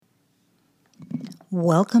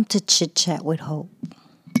Welcome to Chit Chat with Hope.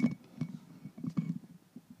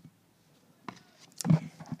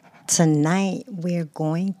 Tonight, we're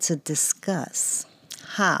going to discuss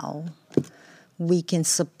how we can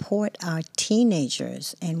support our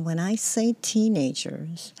teenagers. And when I say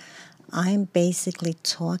teenagers, I'm basically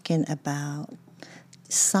talking about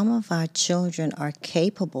some of our children are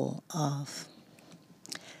capable of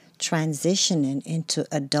transitioning into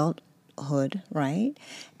adulthood, right?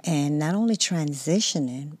 And not only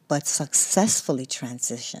transitioning, but successfully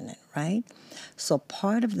transitioning, right? So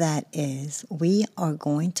part of that is we are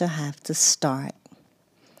going to have to start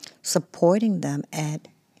supporting them at,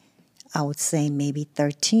 I would say, maybe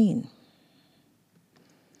 13.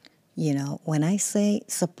 When I say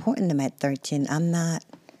supporting them at 13, I'm not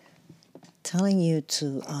telling you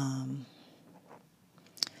to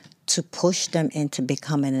push them into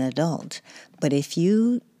becoming an adult. But if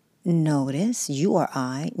you notice, you or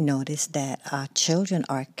I notice that our children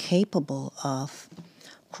are capable of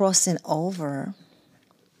crossing over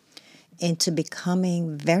into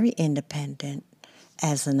becoming very independent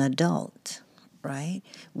as an adult, right?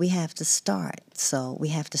 We have to start. So we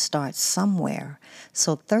have to start somewhere.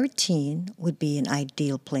 So 13 would be an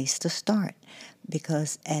ideal place to start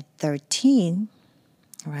because at 13,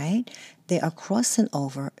 right, they are crossing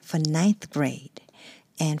over for ninth grade.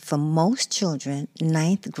 And for most children,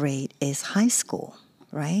 ninth grade is high school,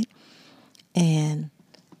 right? And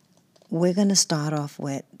we're going to start off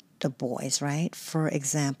with the boys, right? For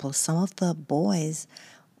example, some of the boys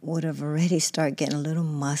would have already started getting a little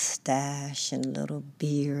mustache and a little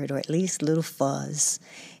beard, or at least little fuzz,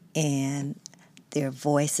 and their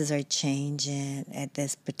voices are changing at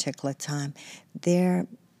this particular time. Their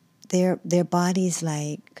body's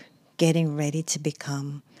like getting ready to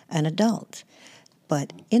become an adult,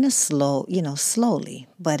 but in a slowly,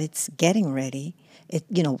 but it's getting ready.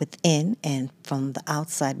 Within and from the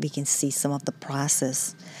outside, we can see some of the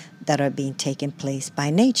process that are being taken place by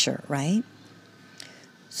nature, right?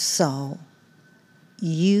 So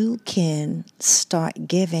you can start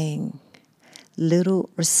giving little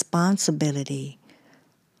responsibility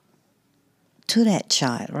to that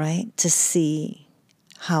child, right? To see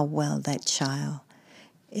how well that child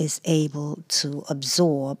is able to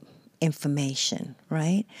absorb information,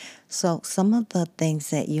 right? So some of the things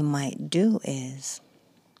that you might do is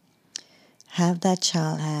have that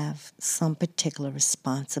child have some particular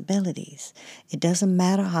responsibilities. It doesn't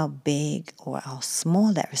matter how big or how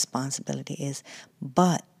small that responsibility is,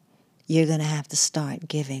 but you're going to have to start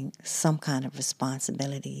giving some kind of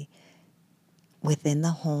responsibility within the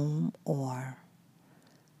home or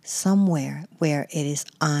somewhere where it is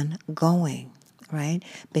ongoing, right?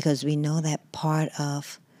 Because we know that part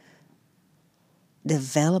of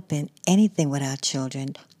developing anything with our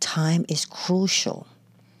children, time is crucial.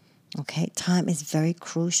 Okay, time is very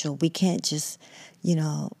crucial. We can't just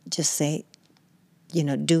say,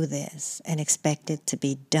 do this and expect it to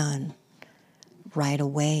be done right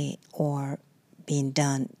away or being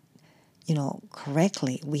done,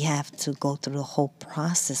 correctly. We have to go through the whole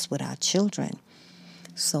process with our children.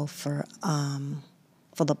 So for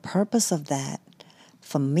the purpose of that,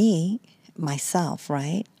 for me, myself,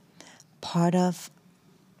 right, part of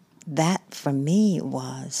that for me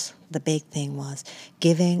was, the big thing was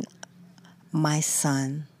giving my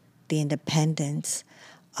son the independence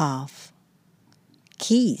of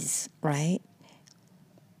keys, right?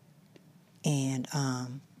 And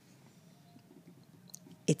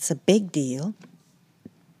it's a big deal.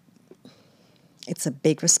 It's a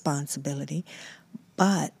big responsibility,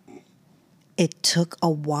 but it took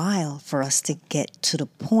a while for us to get to the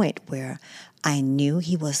point where I knew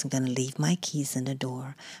he wasn't going to leave my keys in the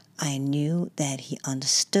door. I knew that he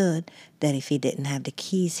understood that if he didn't have the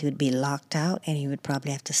keys, he would be locked out and he would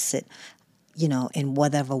probably have to sit, in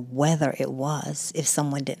whatever weather it was. If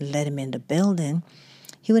someone didn't let him in the building,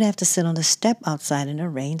 he would have to sit on the step outside in the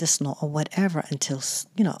rain, the snow, or whatever until,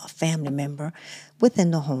 a family member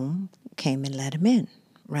within the home came and let him in,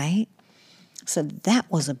 right? So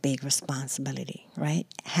that was a big responsibility, right?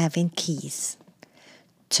 Having keys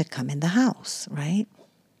to come in the house, right?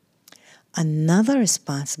 Another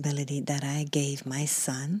responsibility that I gave my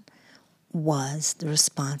son was the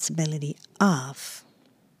responsibility of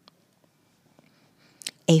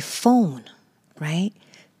a phone, right?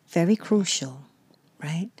 Very crucial,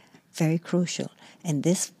 right? Very crucial. And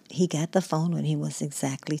he got the phone when he was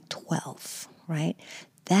exactly 12, right?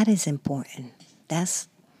 That is important. That's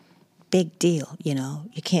big deal,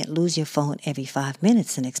 You can't lose your phone every 5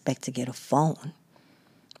 minutes and expect to get a phone,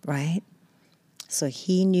 right? So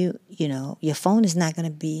he knew, your phone is not going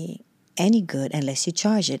to be any good unless you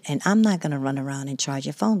charge it. And I'm not going to run around and charge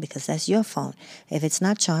your phone because that's your phone. If it's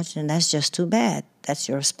not charged, then that's just too bad. That's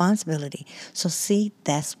your responsibility. So see,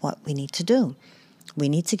 that's what we need to do. We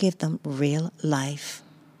need to give them real life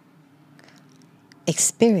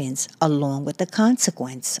experience along with the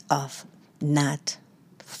consequence of not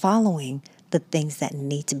following the things that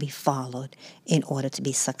need to be followed in order to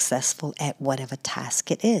be successful at whatever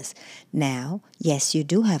task it is. Now, yes, you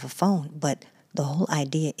do have a phone, but the whole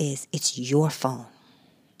idea is it's your phone,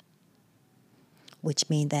 which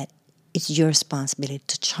means that it's your responsibility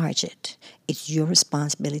to charge it. It's your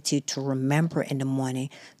responsibility to remember in the morning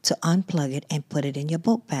to unplug it and put it in your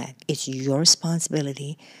book bag. It's your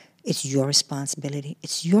responsibility. It's your responsibility.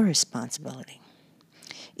 It's your responsibility.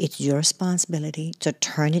 It's your responsibility to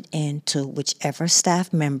turn it in to whichever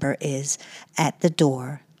staff member is at the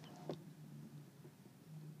door.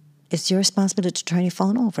 It's your responsibility to turn your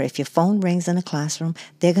phone over. If your phone rings in the classroom,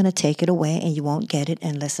 they're going to take it away and you won't get it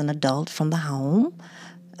unless an adult from the home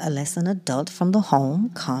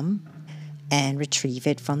come and retrieve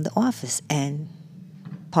it from the office. And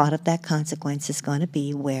part of that consequence is going to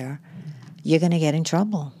be where you're going to get in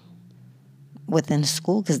trouble within the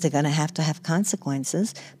school because they're going to have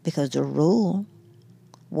consequences because the rule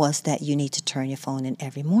was that you need to turn your phone in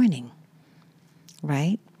every morning,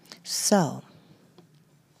 right? So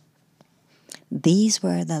these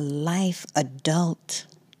were the life adult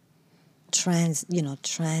trans in,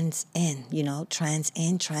 trans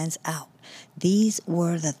out. These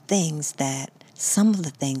were some of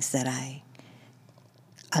the things that I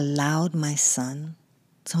allowed my son,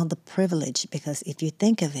 so the privilege, because if you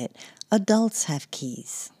think of it, adults have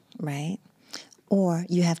keys, right? Or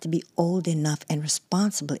you have to be old enough and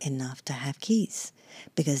responsible enough to have keys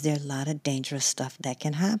because there are a lot of dangerous stuff that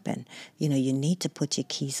can happen. You need to put your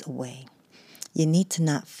keys away. You need to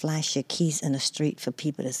not flash your keys in the street for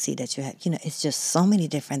people to see that you have, it's just so many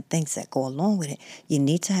different things that go along with it. You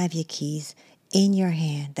need to have your keys in your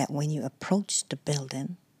hand that when you approach the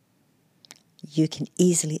building, you can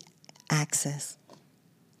easily access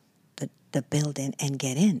the building and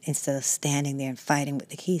get in instead of standing there and fighting with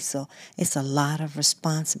the keys. So it's a lot of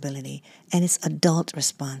responsibility, and it's adult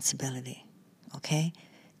responsibility, okay?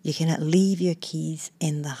 You cannot leave your keys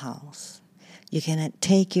in the house. You cannot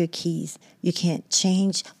take your keys. You can't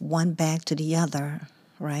change one bag to the other,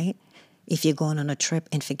 right? If you're going on a trip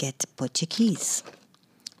and forget to put your keys,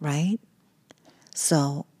 right?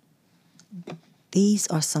 So these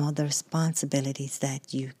are some of the responsibilities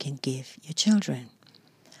that you can give your children.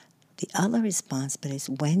 The other responsibility is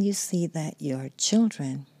when you see that your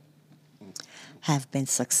children have been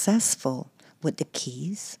successful with the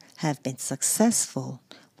keys, have been successful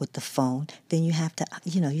with the phone, then you have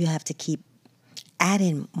to keep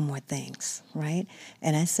adding more things, right?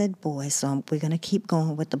 And I said boys, so we're going to keep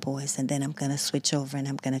going with the boys, and then I'm going to switch over and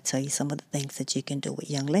I'm going to tell you some of the things that you can do with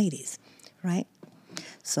young ladies, right?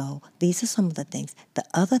 So these are some of the things. The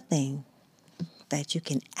other thing that you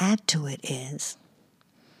can add to it is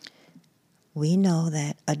we know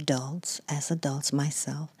that as adults,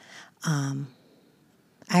 myself,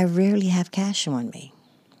 I rarely have cash on me,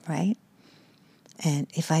 right? And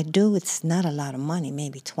if I do, it's not a lot of money,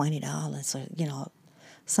 maybe $20 or,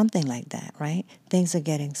 something like that, right? Things are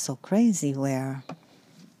getting so crazy where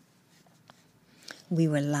we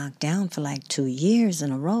were locked down for like 2 years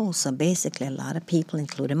in a row. So basically a lot of people,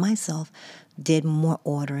 including myself, did more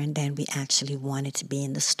ordering than we actually wanted to be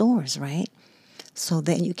in the stores, right? So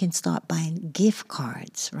then you can start buying gift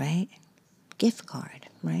cards, right? Gift card,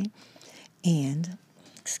 right? And,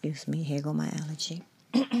 excuse me, here go my allergy.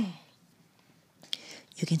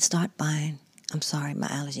 You can start buying, I'm sorry, my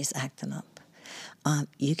allergy is acting up.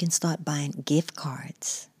 You can start buying gift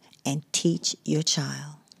cards and teach your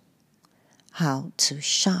child how to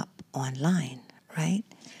shop online, right?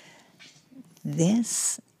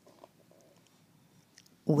 This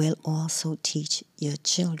will also teach your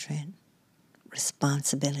children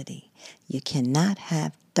responsibility. You cannot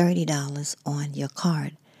have $30 on your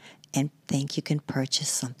card and think you can purchase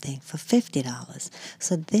something for $50.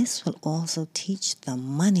 So this will also teach them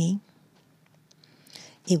money.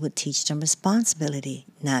 It would teach them responsibility.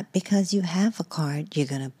 Not because you have a card, you're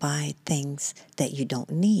going to buy things that you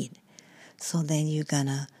don't need. So then you're going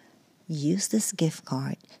to use this gift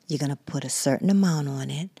card. You're going to put a certain amount on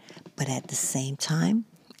it. But at the same time,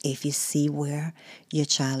 if you see where your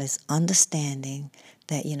child is understanding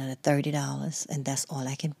that, the $30 and that's all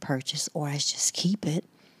I can purchase, or I just keep it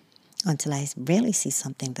until I really see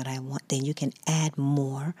something that I want, then you can add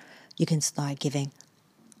more. You can start giving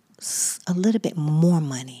a little bit more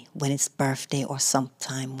money when it's birthday or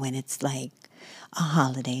sometime when it's like a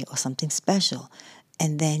holiday or something special.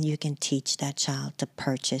 And then you can teach that child to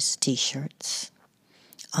purchase T-shirts,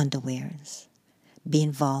 underwears, be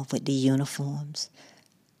involved with the uniforms.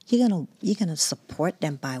 You're gonna support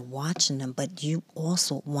them by watching them, but you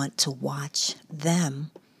also want to watch them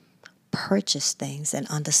purchase things and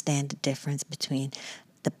understand the difference between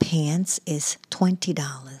the pants is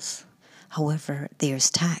 $20. However, there's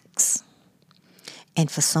tax. And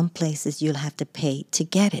for some places you'll have to pay to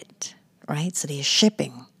get it, right? So there's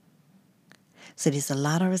shipping. So there's a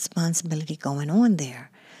lot of responsibility going on there.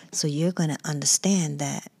 So you're going to understand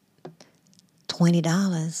that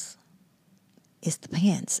 $20 is the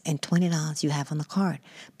pants and $20 you have on the card,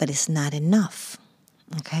 but it's not enough,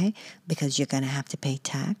 okay? Because you're going to have to pay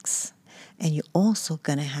tax and you're also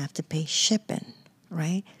going to have to pay shipping,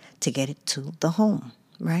 right? To get it to the home,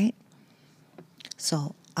 right?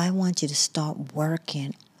 So I want you to start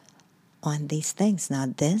working on these things. Now,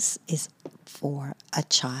 this is for a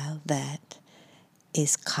child that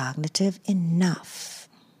is cognitive enough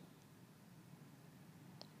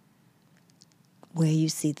where you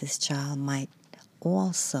see this child might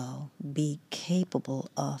also be capable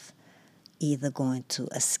of either going to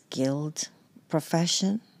a skilled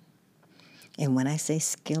profession. And when I say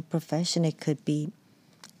skilled profession, it could be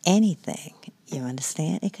anything. You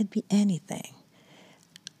understand? It could be anything.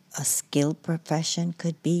 A skilled profession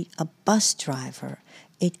could be a bus driver.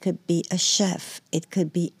 It could be a chef. It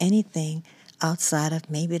could be anything outside of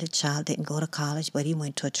maybe the child didn't go to college, but he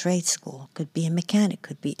went to a trade school. Could be a mechanic.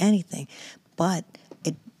 Could be anything. But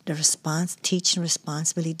the teaching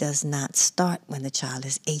responsibility does not start when the child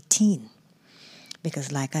is 18.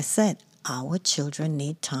 Because like I said, our children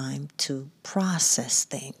need time to process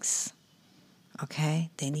things.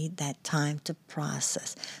 Okay? They need that time to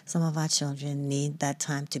process. Some of our children need that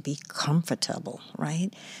time to be comfortable,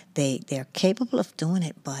 right? They're capable of doing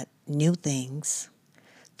it, but new things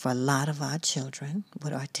for a lot of our children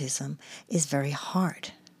with autism is very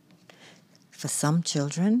hard. For some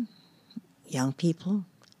children, young people,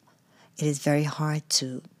 it is very hard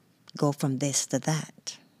to go from this to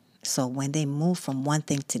that. So when they move from one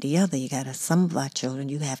thing to the other, some of our children,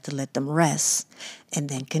 you have to let them rest and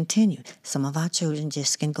then continue. Some of our children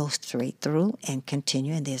just can go straight through and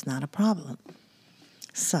continue, and there's not a problem.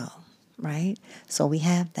 So, right? So we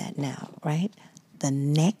have that now, right? The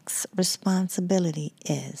next responsibility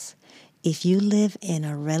is if you live in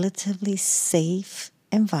a relatively safe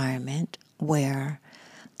environment where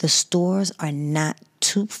the stores are not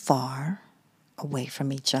too far away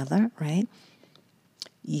from each other, right?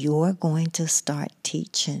 You're going to start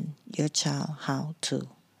teaching your child how to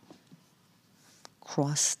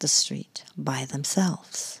cross the street by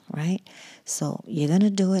themselves, right? So you're going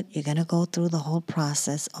to do it. You're going to go through the whole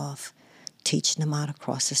process of teaching them how to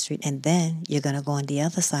cross the street. And then you're going to go on the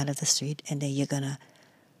other side of the street, and then you're going to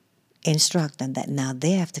instruct them that now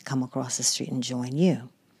they have to come across the street and join you,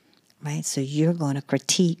 right? So you're going to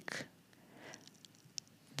critique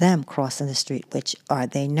them crossing the street, which are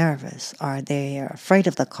they nervous? Are they afraid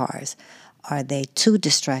of the cars? Are they too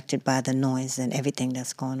distracted by the noise and everything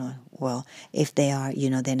that's going on? Well, if they are,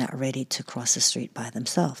 they're not ready to cross the street by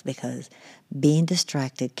themselves, because being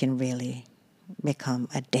distracted can really become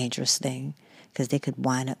a dangerous thing, because they could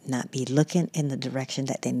wind up not be looking in the direction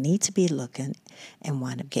that they need to be looking and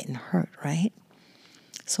wind up getting hurt, right?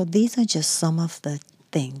 So these are just some of the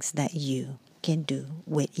things that you can do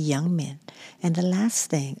with young men. And the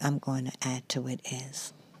last thing I'm going to add to it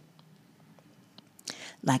is,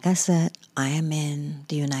 like I said, I am in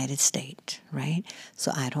the United States, right?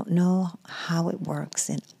 So I don't know how it works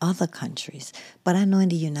in other countries, but I know in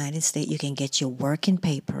the United States you can get your working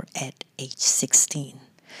paper at age 16.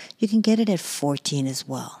 You can get it at 14 as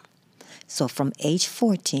well. So from age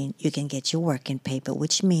 14, you can get your working paper,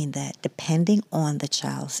 which means that depending on the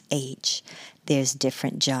child's age, there's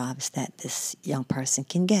different jobs that this young person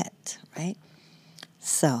can get, right?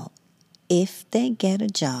 So if they get a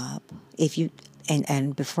job,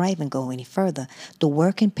 and before I even go any further, the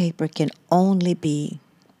working paper can only be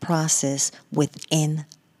processed within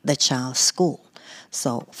the child's school.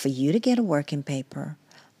 So for you to get a working paper,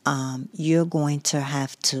 you're going to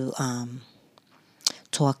have to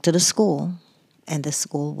talk to the school, and the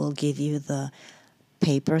school will give you the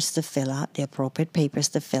papers to fill out, the appropriate papers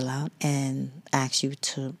to fill out, and ask you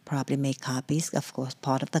to probably make copies. Of course,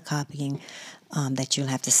 part of the copying that you'll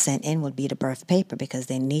have to send in will be the birth paper, because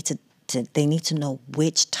they need to know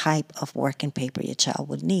which type of working paper your child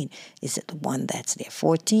would need. Is it the one that's they're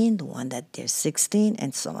 14, the one that they're 16,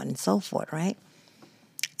 and so on and so forth, right?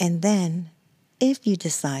 And then if you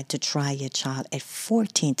decide to try your child at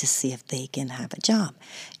 14 to see if they can have a job.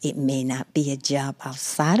 It may not be a job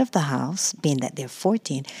outside of the house, being that they're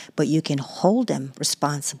 14, but you can hold them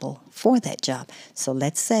responsible for that job. So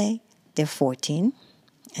let's say they're 14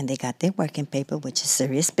 and they got their working paper, which is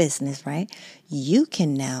serious business, right? You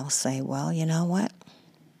can now say, well, you know what?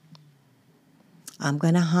 I'm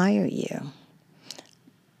going to hire you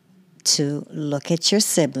to look at your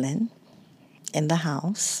sibling in the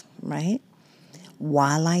house, right?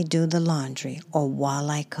 While I do the laundry or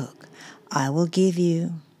while I cook. I will give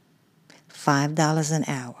you $5 an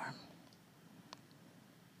hour.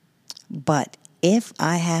 But if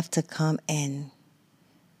I have to come and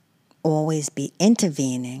always be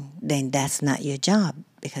intervening, then that's not your job,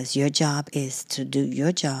 because your job is to do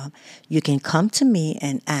your job. You can come to me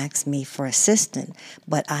and ask me for assistance,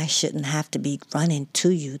 but I shouldn't have to be running to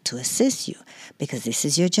you to assist you, because this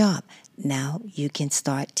is your job. Now you can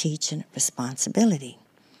start teaching responsibility.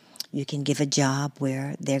 You can give a job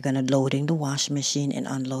where they're going to loading the washing machine and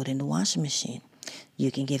unloading the washing machine.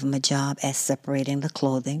 You can give them a job as separating the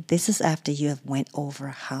clothing. This is after you have went over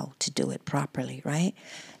how to do it properly, right?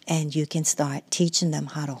 And you can start teaching them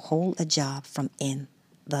how to hold a job from in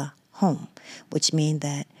the home, which means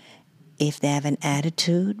that if they have an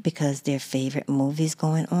attitude because their favorite movie's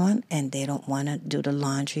going on and they don't want to do the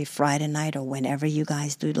laundry Friday night or whenever you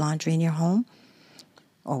guys do laundry in your home,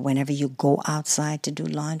 or whenever you go outside to do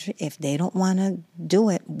laundry, if they don't want to do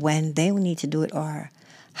it when they need to do it or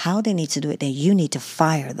how they need to do it, then you need to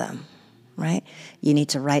fire them, right? You need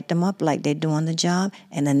to write them up like they're doing the job,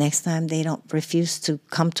 and the next time they don't refuse to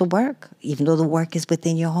come to work, even though the work is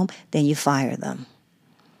within your home, then you fire them.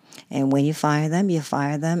 And when you fire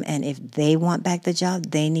them, and if they want back the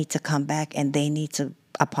job, they need to come back and they need to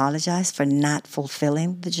apologize for not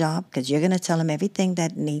fulfilling the job, because you're going to tell them everything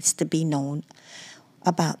that needs to be known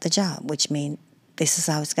about the job, which means this is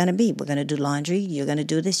how it's going to be. We're going to do laundry. You're going to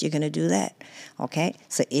do this. You're going to do that. Okay?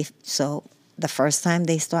 So the first time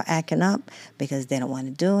they start acting up because they don't want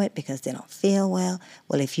to do it, because they don't feel well,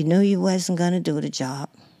 well, if you knew you wasn't going to do the job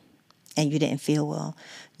and you didn't feel well,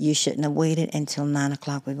 you shouldn't have waited until 9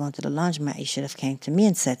 o'clock. We're going to the laundromat. You should have came to me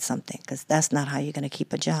and said something, because that's not how you're going to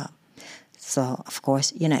keep a job. So, of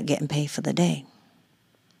course, you're not getting paid for the day.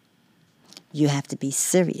 You have to be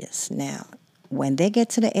serious. Now, when they get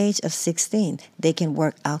to the age of 16, they can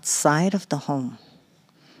work outside of the home.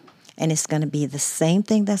 And it's going to be the same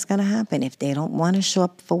thing that's going to happen. If they don't want to show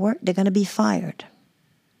up for work, they're going to be fired.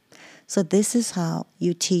 So this is how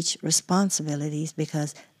you teach responsibilities,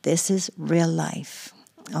 because this is real life.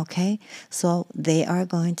 Okay? So they are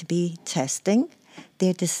going to be testing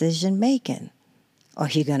their decision making. Are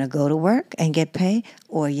you going to go to work and get paid,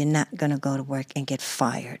 or you're not going to go to work and get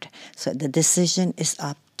fired? So the decision is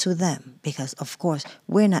up to them, because, of course,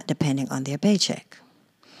 we're not depending on their paycheck.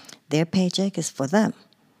 Their paycheck is for them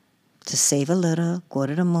to save a little, go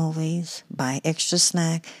to the movies, buy extra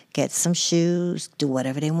snack, get some shoes, do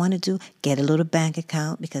whatever they want to do, get a little bank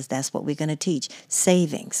account, because that's what we're going to teach,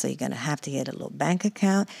 savings. So you're going to have to get a little bank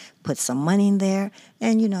account, put some money in there,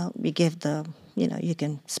 and, you give you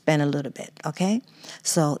can spend a little bit, okay?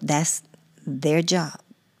 So that's their job,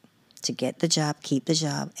 to get the job, keep the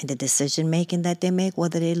job, and the decision-making that they make,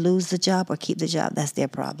 whether they lose the job or keep the job, that's their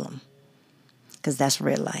problem, because that's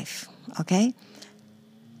real life, okay?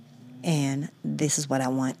 And this is what I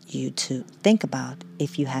want you to think about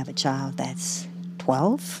if you have a child that's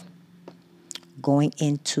 12, going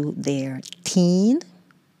into their teen.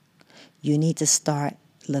 You need to start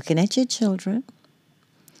looking at your children,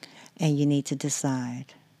 and you need to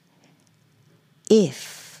decide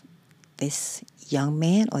if this young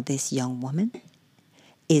man or this young woman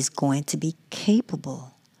is going to be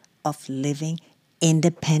capable of living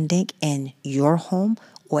independent in your home,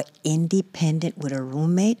 or independent with a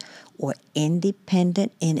roommate, or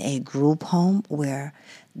independent in a group home where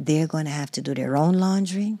they're going to have to do their own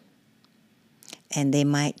laundry, and they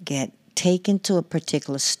might get taken to a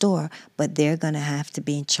particular store, but they're going to have to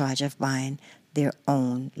be in charge of buying their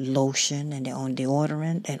own lotion and their own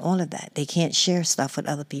deodorant and all of that. They can't share stuff with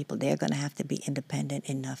other people. They're going to have to be independent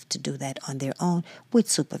enough to do that on their own with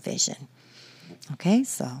supervision. Okay,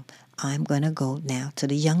 so I'm going to go now to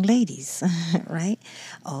the young ladies, right?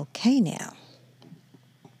 Okay, now,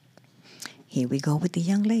 here we go with the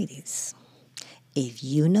young ladies. If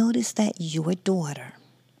you notice that your daughter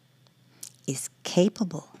is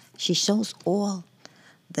capable, she shows all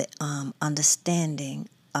the understanding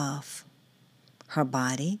of her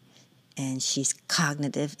body, and she's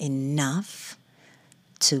cognitive enough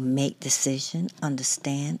to make decision,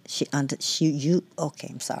 understand. She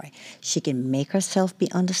can make herself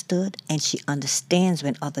be understood, and she understands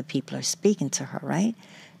when other people are speaking to her, right?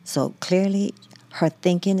 So clearly, her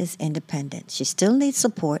thinking is independent. She still needs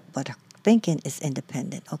support, but her thinking is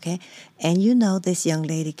independent, okay? And you know this young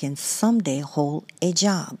lady can someday hold a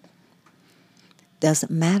job.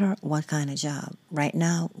 Doesn't matter what kind of job. Right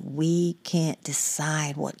now, we can't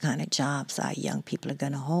decide what kind of jobs our young people are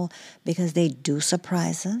going to hold because they do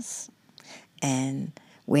surprise us. And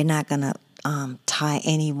we're not going to tie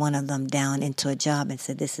any one of them down into a job and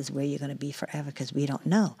say, this is where you're going to be forever, because we don't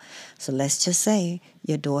know. So let's just say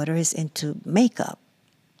your daughter is into makeup,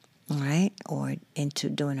 all right, or into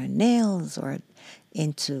doing her nails, or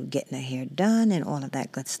into getting her hair done and all of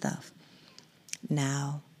that good stuff.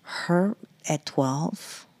 Now, her at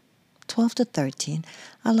 12 to 13,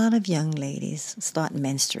 a lot of young ladies start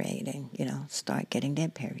menstruating, start getting their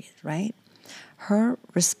period, right? Her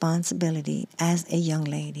responsibility as a young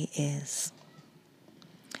lady is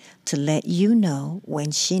to let you know when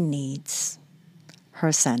she needs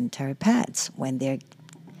her sanitary pads,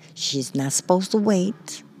 she's not supposed to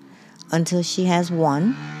wait until she has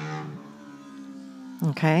one,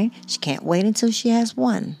 okay? She can't wait until she has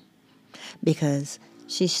one, because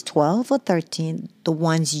she's 12 or 13, the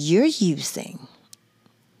ones you're using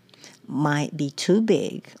might be too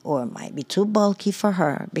big or might be too bulky for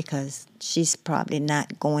her, because she's probably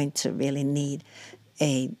not going to really need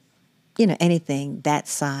anything that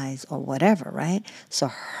size or whatever, right? So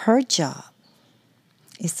her job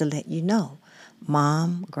is to let you know,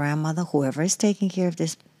 mom, grandmother, whoever is taking care of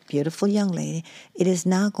this beautiful young lady, it is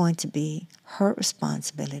now going to be her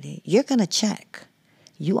responsibility. You're going to check.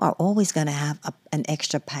 You are always going to have an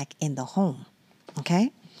extra pack in the home,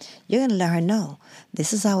 okay? You're going to let her know,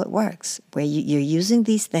 this is how it works, where you're using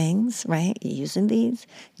these things, right? You're using these,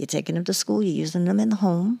 you're taking them to school, you're using them in the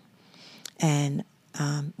home, and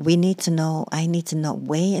I need to know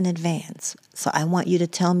way in advance. So I want you to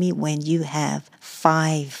tell me when you have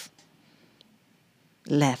 5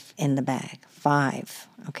 left in the bag. 5,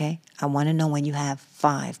 okay? I want to know when you have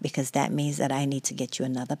 5, because that means that I need to get you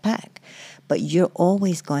another pack. But you're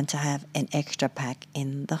always going to have an extra pack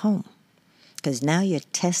in the home, because now you're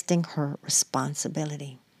testing her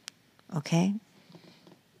responsibility, okay?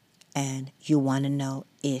 And you want to know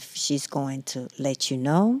if she's going to let you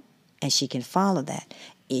know and she can follow that.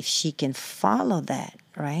 If she can follow that,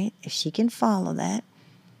 right? If she can follow that,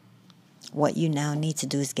 what you now need to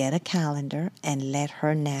do is get a calendar and let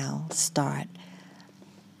her now start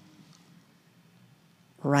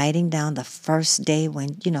writing down the first day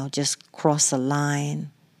when, just cross a line,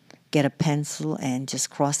 get a pencil and just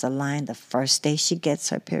cross a line the first day she gets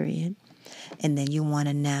her period. And then you want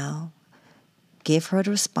to now give her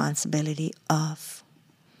the responsibility of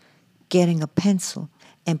getting a pencil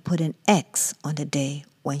and put an X on the day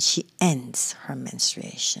when she ends her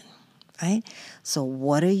menstruation, right? So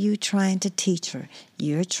what are you trying to teach her?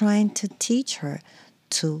 You're trying to teach her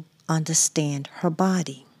to understand her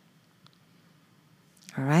body,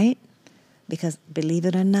 all right? Because believe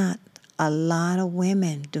it or not, a lot of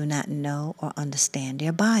women do not know or understand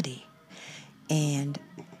their body. And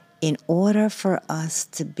in order for us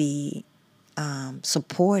to be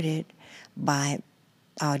supported by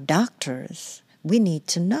our doctors, we need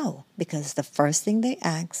to know, because the first thing they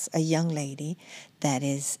ask a young lady that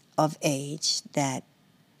is of age, that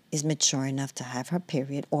is mature enough to have her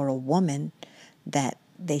period, or a woman the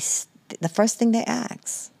first thing they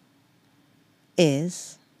ask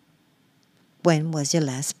is, when was your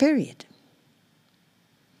last period?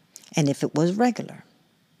 And if it was regular,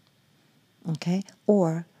 okay?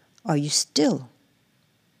 Or are you still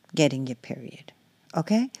getting your period?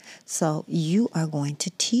 Okay? So you are going to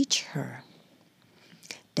teach her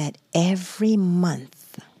that every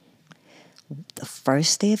month, the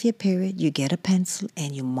first day of your period, you get a pencil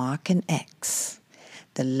and you mark an X.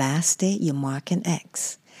 The last day, you mark an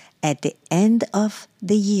X. At the end of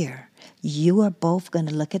the year, you are both going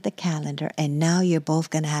to look at the calendar, and now you're both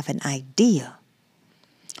going to have an idea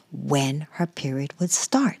when her period would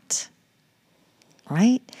start,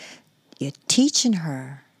 right? You're teaching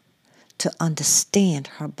her to understand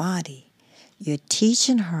her body. You're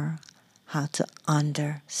teaching her how to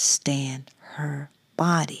understand her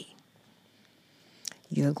body.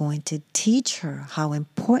 You're going to teach her how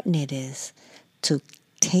important it is to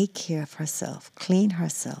take care of herself, clean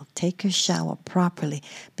herself, take her shower properly,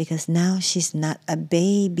 because now she's not a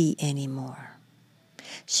baby anymore.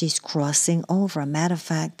 She's crossing over. A matter of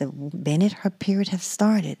fact, the minute her period has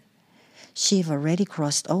started, she's already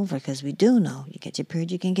crossed over, because we do know you get your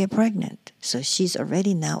period, you can get pregnant. So she's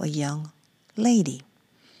already now a young lady.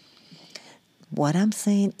 What I'm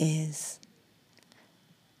saying is,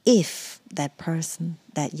 if that person,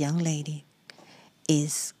 that young lady,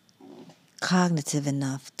 is cognitive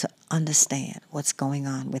enough to understand what's going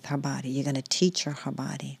on with her body, you're going to teach her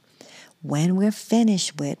body. When we're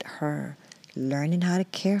finished with her learning how to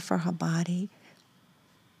care for her body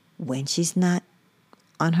when she's not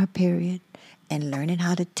on her period, and learning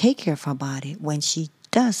how to take care of her body when she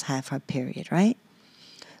does have her period, right?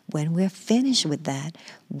 When we're finished with that,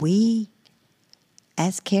 we,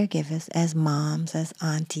 as caregivers, as moms, as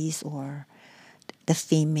aunties, or the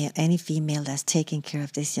female, any female that's taking care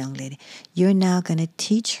of this young lady, you're now going to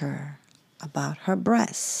teach her about her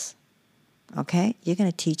breasts. Okay? You're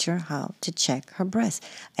going to teach her how to check her breasts.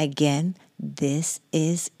 Again, this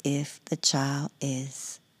is if the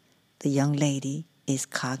young lady is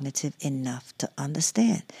cognitive enough to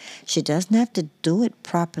understand. She doesn't have to do it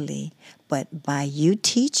properly, but by you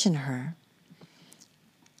teaching her,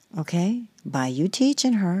 okay, by you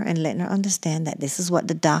teaching her and letting her understand that this is what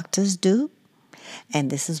the doctors do, and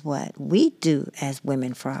this is what we do as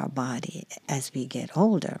women for our body as we get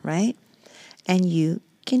older, right? And you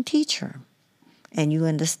can teach her. And you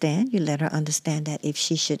understand, you let her understand that if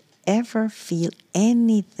she should ever feel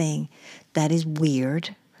anything that is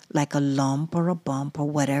weird, like a lump or a bump or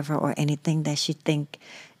whatever, or anything that she think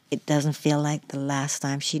it doesn't feel like the last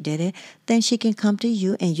time she did it, then she can come to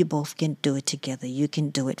you and you both can do it together. You can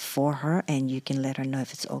do it for her and you can let her know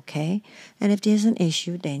if it's okay. And if there's an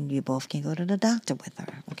issue, then you both can go to the doctor with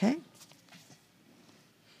her, okay?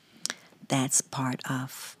 That's part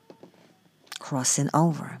of crossing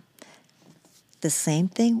over. The same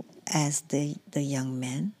thing as the young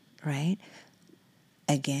men, right?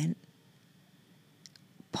 Again,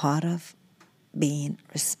 part of being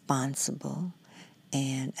responsible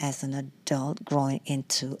and as an adult, growing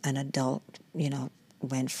into an adult,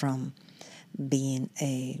 went from being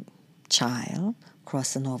a child,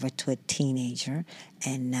 crossing over to a teenager,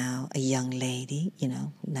 and now a young lady,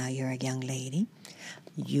 now you're a young lady.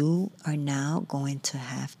 You are now going to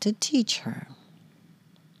have to teach her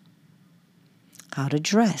how to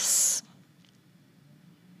dress.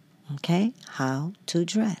 Okay? How to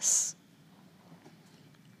dress.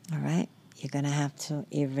 All right? You're going to have to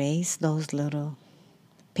erase those little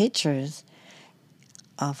pictures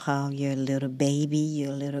of how your little baby,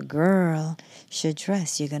 your little girl should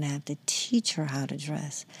dress. You're going to have to teach her how to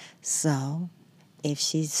dress. So, if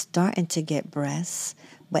she's starting to get breasts,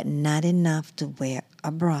 but not enough to wear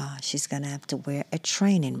a bra, she's going to have to wear a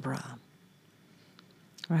training bra.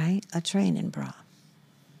 Right? A training bra.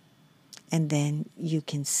 And then you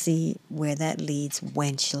can see where that leads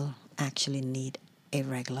when she'll actually need a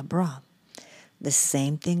regular bra. The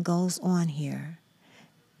same thing goes on here.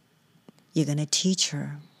 You're going to teach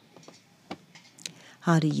her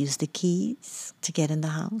how to use the keys to get in the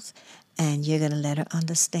house, and you're going to let her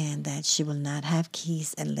understand that she will not have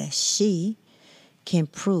keys unless she can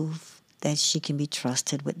prove that she can be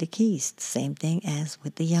trusted with the keys. Same thing as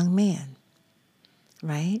with the young man,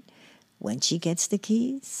 right? When she gets the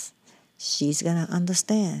keys, she's going to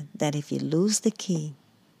understand that if you lose the key,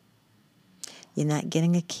 you're not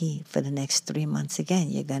getting a key for the next 3 months again.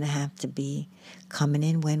 You're going to have to be coming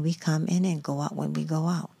in when we come in and go out when we go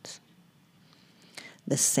out.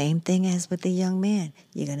 The same thing as with the young man.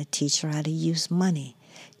 You're going to teach her how to use money.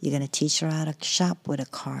 You're going to teach her how to shop with a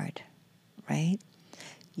card, right?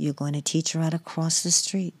 You're going to teach her how to cross the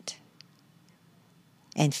street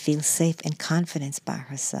and feel safe and confident by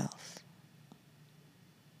herself.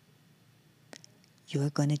 You're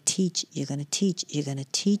going to teach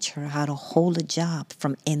her how to hold a job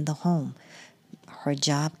from in the home. Her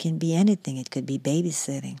job can be anything. It could be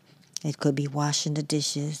babysitting. It could be washing the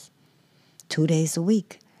dishes 2 days a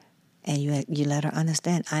week. And you let her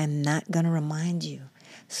understand, I am not going to remind you.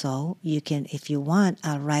 So you can, if you want,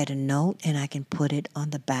 I'll write a note and I can put it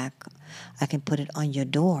on the back. I can put it on your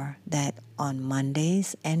door that on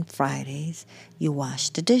Mondays and Fridays you wash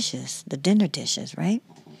the dishes, the dinner dishes, right?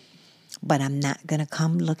 But I'm not going to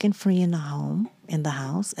come looking for you in the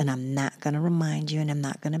house, and I'm not going to remind you, and I'm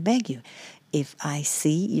not going to beg you. If I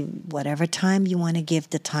see you, whatever time you want to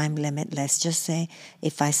give the time limit, let's just say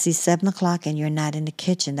if I see 7 o'clock and you're not in the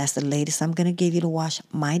kitchen, that's the latest I'm going to give you to wash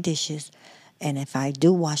my dishes. And if I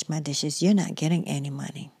do wash my dishes, you're not getting any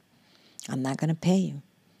money. I'm not going to pay you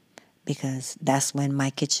because that's when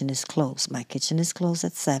my kitchen is closed. My kitchen is closed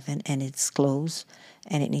at 7 and it's closed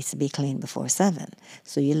and it needs to be cleaned before 7.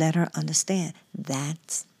 So you let her understand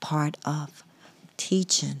that's part of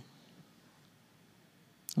teaching.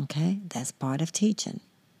 Okay, that's part of teaching.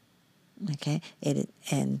 Okay,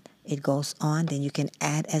 it goes on. Then you can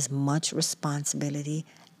add as much responsibility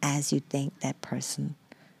as you think that person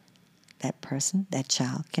that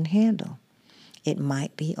child can handle. It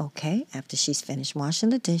might be okay after she's finished washing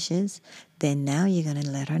the dishes, then now you're going to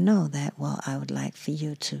let her know that, well, I would like for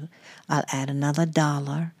you to, I'll add another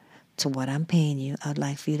dollar to what I'm paying you. I would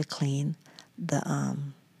like for you to clean the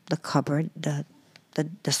cupboard, the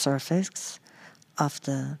surface of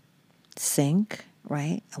the sink,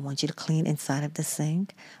 right? I want you to clean inside of the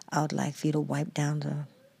sink. I would like for you to wipe down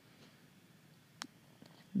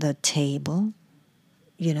the table.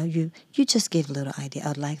 You just give a little idea.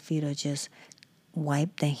 I'd like for you to just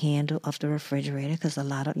wipe the handle of the refrigerator because a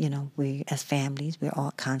lot of, we as families, we're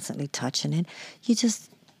all constantly touching it. You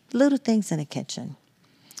just, little things in the kitchen.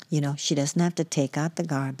 She doesn't have to take out the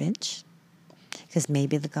garbage because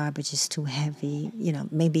maybe the garbage is too heavy.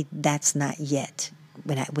 Maybe that's not yet.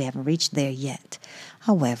 We haven't reached there yet.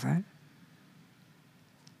 However,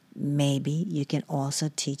 maybe you can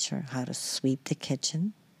also teach her how to sweep the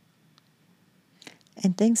kitchen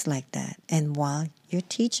and things like that. And while you're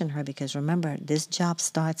teaching her, because remember, this job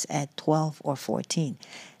starts at 12 or 14.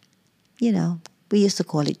 We used to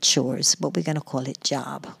call it chores, but we're going to call it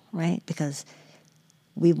job, right? Because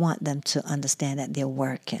we want them to understand that they're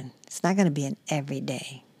working. It's not going to be an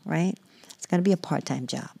everyday, right? It's going to be a part-time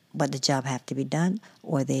job. But the job have to be done,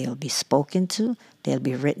 or they'll be spoken to, they'll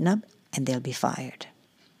be written up, and they'll be fired.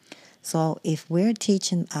 So if we're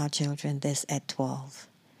teaching our children this at 12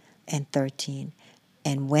 and 13,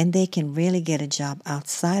 and when they can really get a job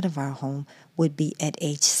outside of our home would be at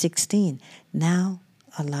age 16. Now,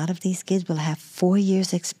 a lot of these kids will have 4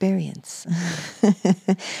 years experience.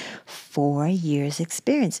 4 years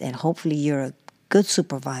experience. And hopefully you're a good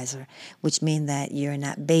supervisor, which means that you're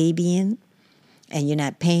not babying and you're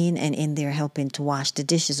not paying and in there helping to wash the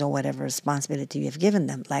dishes or whatever responsibility you have given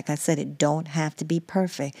them. Like I said, it don't have to be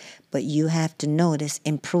perfect, but you have to notice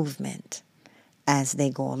improvement as they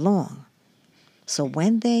go along. So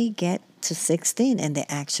when they get to 16 and they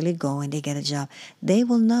actually go and they get a job, they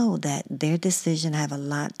will know that their decision have a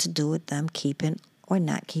lot to do with them keeping or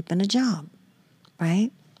not keeping a job,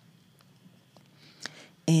 right?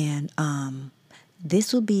 And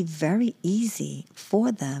this will be very easy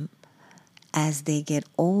for them as they get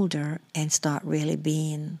older and start really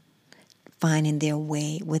finding their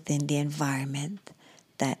way within the environment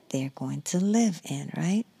that they're going to live in,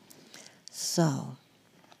 right? So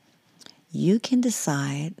you can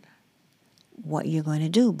decide what you're going to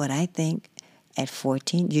do, but I think at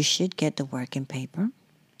 14 you should get the working paper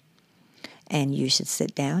and you should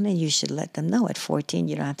sit down and you should let them know at 14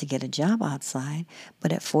 you don't have to get a job outside,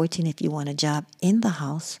 but at 14 if you want a job in the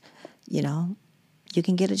house, you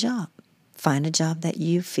can get a job. Find a job that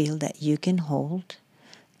you feel that you can hold,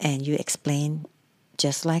 and you explain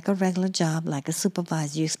just like a regular job, like a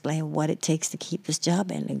supervisor, you explain what it takes to keep this job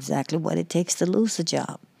and exactly what it takes to lose a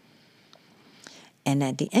job. And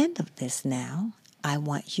at the end of this now, I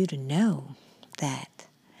want you to know that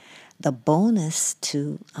the bonus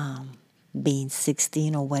to being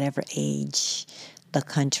 16 or whatever age the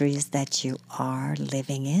countries that you are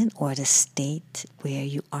living in or the state where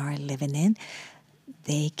you are living in,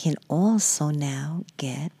 they can also now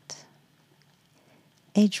get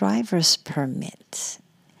a driver's permit.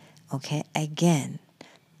 Okay, again,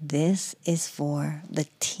 this is for the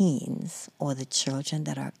teens or the children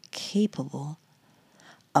that are capable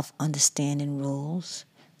of understanding rules,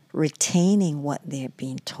 retaining what they're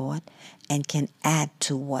being taught, and can add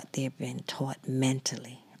to what they're being taught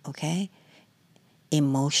mentally, okay?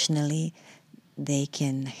 Emotionally, they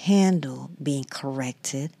can handle being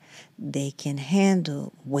corrected. They can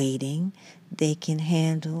handle waiting. They can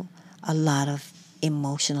handle a lot of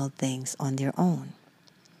emotional things on their own.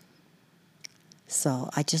 So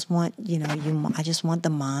I just want, I just want the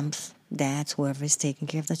moms, dads, whoever is taking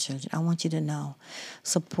care of the children, I want you to know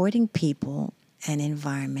supporting people and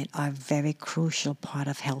environment are a very crucial part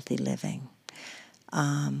of healthy living.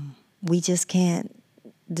 We just can't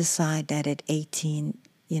decide that at 18,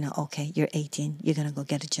 okay, you're 18, you're going to go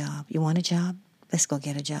get a job. You want a job? Let's go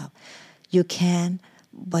get a job. You can,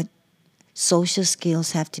 but social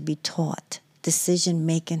skills have to be taught. Decision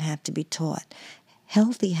making have to be taught.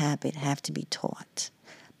 Healthy habits have to be taught.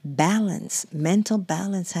 Balance, mental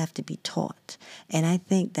balance have to be taught. And I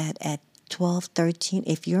think that at 12, 13,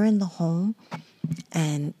 if you're in the home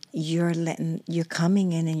and you're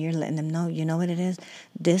coming in and you're letting them know, you know what it is?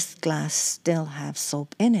 This glass still have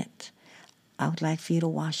soap in it. I would like for you to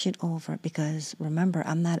wash it over because remember,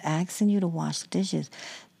 I'm not asking you to wash the dishes.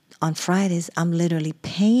 On Fridays, I'm literally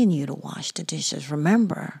paying you to wash the dishes.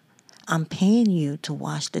 Remember, I'm paying you to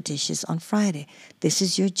wash the dishes on Friday. This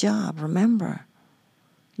is your job, remember.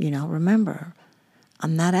 Remember,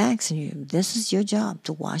 I'm not asking you. This is your job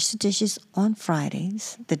to wash the dishes on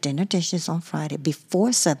Fridays, the dinner dishes on Friday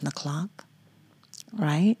before 7 o'clock,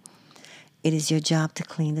 right? It is your job to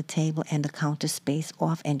clean the table and the counter space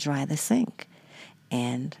off and dry the sink.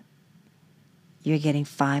 And you're getting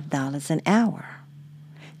 $5 an hour.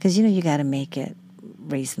 Because, you got to make it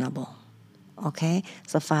reasonable. Okay?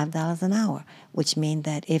 So $5 an hour, which means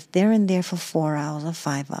that if they're in there for 4 hours or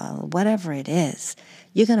 5 hours, whatever it is,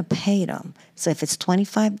 you're going to pay them. So if it's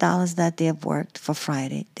 $25 that they've worked for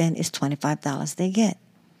Friday, then it's $25 they get.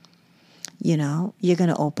 You're going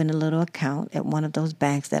to open a little account at one of those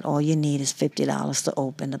banks that all you need is $50 to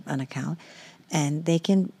open an account, and they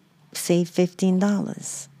can save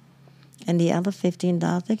 $15. And the other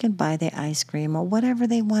 $15, they can buy their ice cream or whatever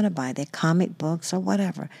they want to buy, their comic books or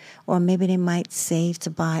whatever. Or maybe they might save to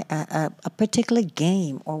buy a particular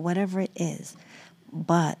game or whatever it is.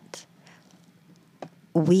 But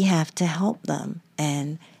we have to help them.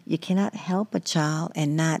 And you cannot help a child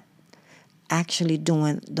and not actually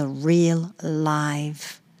doing the real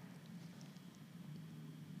live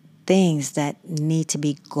things that need to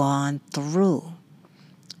be gone through.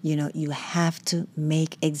 You have to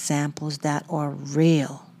make examples that are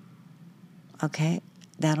real, okay?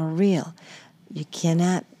 That are real. You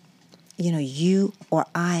cannot, you or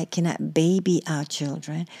I cannot baby our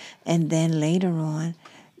children, and then later on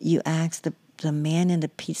you ask the man in the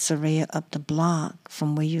pizzeria up the block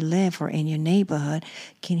from where you live or in your neighborhood,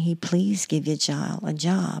 can he please give your child a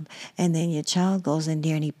job? And then your child goes in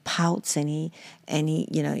there and he pouts and he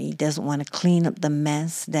he doesn't want to clean up the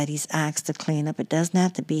mess that he's asked to clean up. It doesn't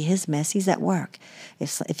have to be his mess. He's at work.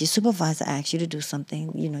 If your supervisor asks you to do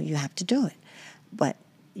something, you have to do it. But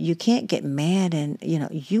you can't get mad, and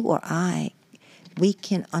you or I, we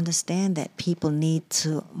can understand that people need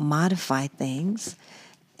to modify things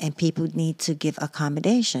and people need to give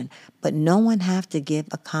accommodation. But no one have to give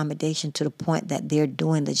accommodation to the point that they're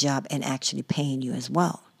doing the job and actually paying you as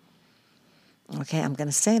well. Okay, I'm going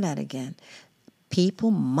to say that again. People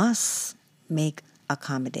must make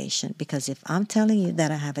accommodation, because if I'm telling you that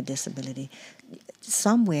I have a disability,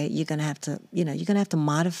 somewhere you're going to have to, you're going to have to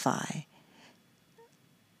modify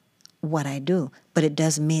what I do. But it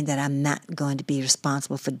doesn't mean that I'm not going to be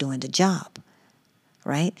responsible for doing the job,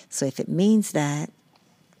 right? So if it means that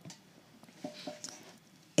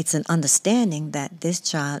it's an understanding that this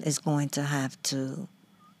child is going to have to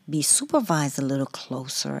be supervised a little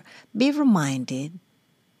closer, be reminded,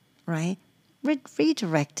 right?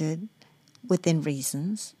 Redirected within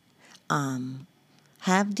reasons.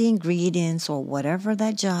 Have the ingredients or whatever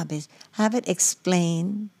that job is, have it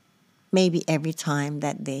explained maybe every time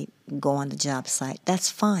that they go on the job site. That's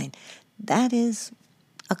fine. That is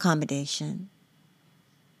accommodation.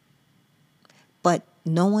 But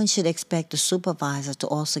no one should expect the supervisor to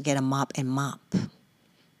also get a mop and mop.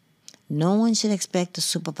 No one should expect the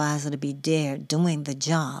supervisor to be there doing the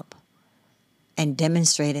job and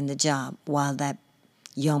demonstrating the job while that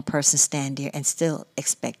young person stand there and still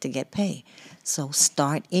expect to get paid. So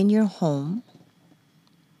start in your home,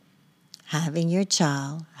 having your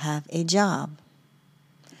child have a job,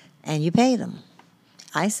 and you pay them.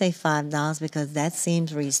 I say $5 because that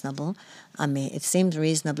seems reasonable. I mean, it seems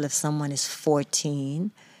reasonable if someone is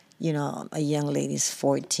 14, a young lady is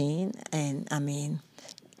 14, and I mean,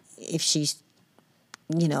 if she's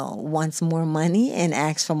wants more money and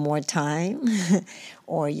asks for more time,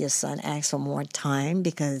 or your son asks for more time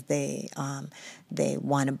because they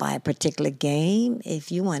want to buy a particular game.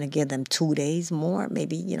 If you want to give them 2 days more,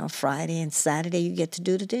 maybe Friday and Saturday you get to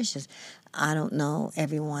do the dishes. I don't know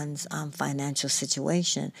everyone's financial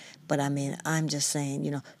situation, but I mean, I'm just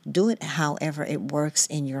saying, do it however it works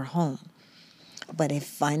in your home. But if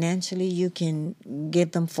financially you can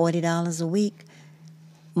give them $40 a week,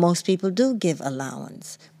 most people do give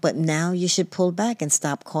allowance, but now you should pull back and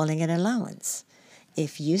stop calling it allowance.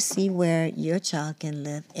 If you see where your child can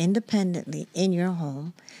live independently in your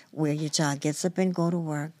home, where your child gets up and go to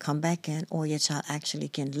work, come back in, or your child actually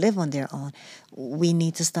can live on their own, we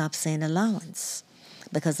need to stop saying allowance,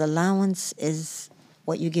 because allowance is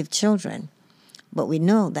what you give children. But we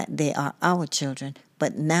know that they are our children.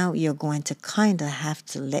 But now you're going to kind of have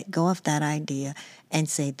to let go of that idea and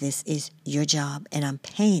say, this is your job and I'm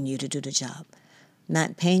paying you to do the job.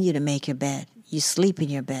 Not paying you to make your bed. You sleep in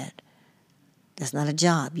your bed. That's not a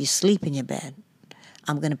job. You sleep in your bed.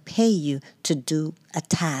 I'm going to pay you to do a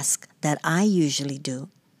task that I usually do.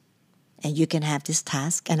 And you can have this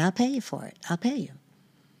task and I'll pay you for it. I'll pay you.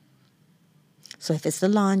 So if it's the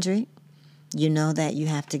laundry, you know that you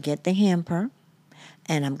have to get the hamper.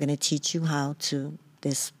 And I'm going to teach you how to,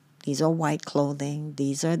 this These are white clothing.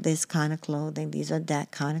 These are this kind of clothing. These are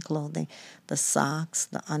that kind of clothing. The socks,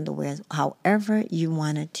 the underwear, however you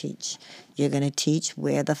want to teach. You're going to teach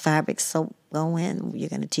where the fabric soap go in. You're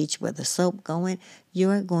going to teach where the soap go in.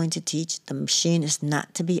 You're going to teach the machine is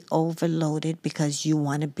not to be overloaded because you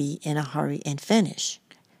want to be in a hurry and finish.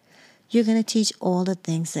 You're going to teach all the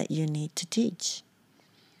things that you need to teach.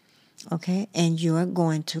 Okay? And you're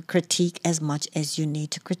going to critique as much as you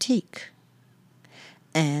need to critique.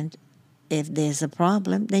 And if there's a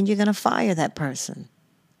problem, then you're going to fire that person.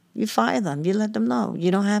 You fire them. You let them know.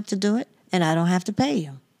 You don't have to do it, and I don't have to pay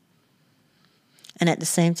you. And at the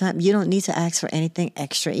same time, you don't need to ask for anything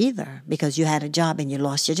extra either because you had a job and you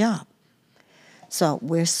lost your job. So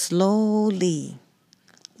we're slowly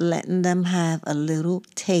letting them have a little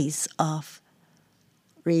taste of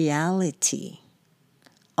reality,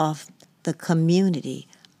 of the community,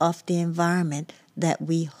 of the environment that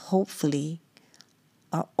we hopefully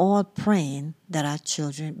are all praying that our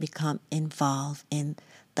children become involved in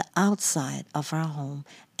the outside of our home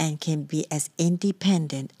and can be as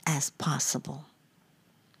independent as possible.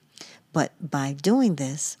 But by doing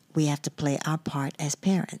this, we have to play our part as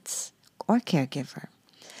parents or caregiver.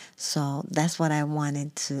 So that's what I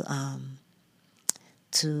wanted to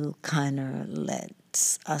kind of let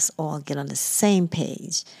us all get on the same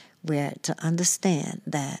page, where to understand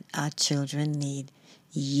that our children need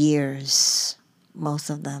years, most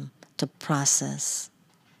of them, to process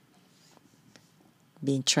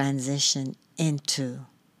being transitioned into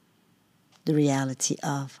the reality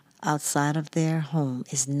of outside of their home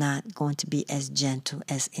is not going to be as gentle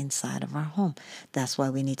as inside of our home. That's why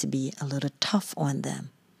we need to be a little tough on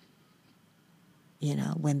them. You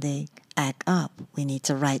know, when they act up, we need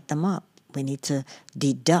to write them up. We need to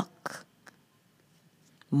deduct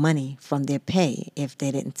money from their pay if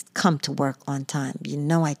they didn't come to work on time. You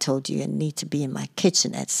know, I told you need to be in my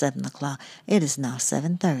kitchen at 7 o'clock. It is now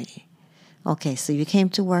 7:30. Okay, so you came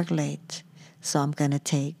to work late, so I'm going to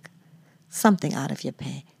take something out of your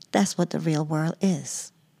pay. That's what the real world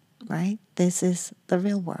is, right? This is the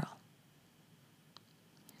real world.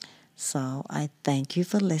 So I thank you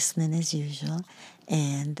for listening as usual,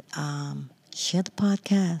 and share the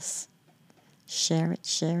podcast. Share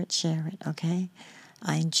it, okay?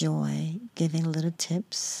 I enjoy giving little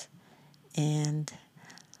tips, and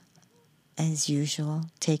as usual,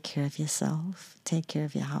 take care of yourself, take care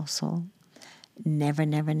of your household. Never,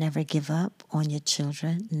 never, never give up on your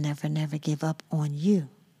children. Never, never give up on you,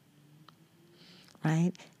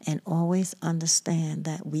 right? And always understand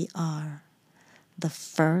that we are the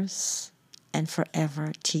first and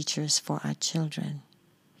forever teachers for our children.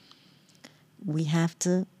 We have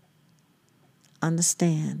to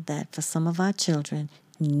understand that for some of our children,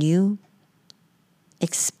 new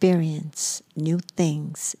experience, new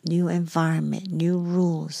things, new environment, new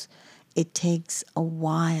rules, it takes a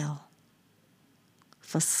while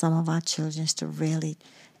for some of our children to really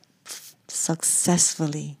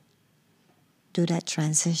successfully do that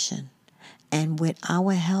transition. And with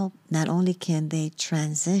our help, not only can they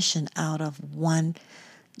transition out of one,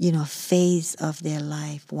 phase of their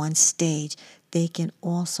life, one stage, they can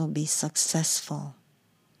also be successful.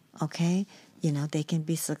 Okay? They can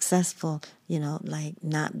be successful, like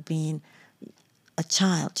not being a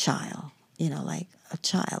child, like a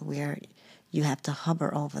child where you have to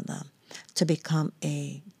hover over them, to become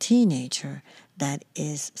a teenager that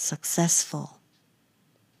is successful,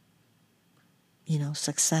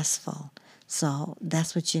 successful. So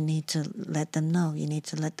that's what you need to let them know. You need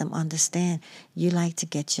to let them understand. You like to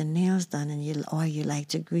get your nails done, or you like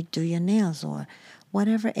to do your nails, or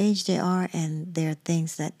whatever age they are, and there are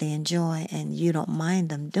things that they enjoy, and you don't mind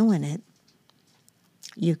them doing it.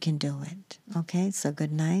 You can do it. Okay, so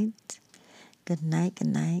good night. Good night, good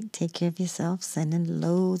night. Take care of yourself. Sending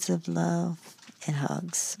loads of love and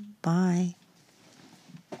hugs. Bye.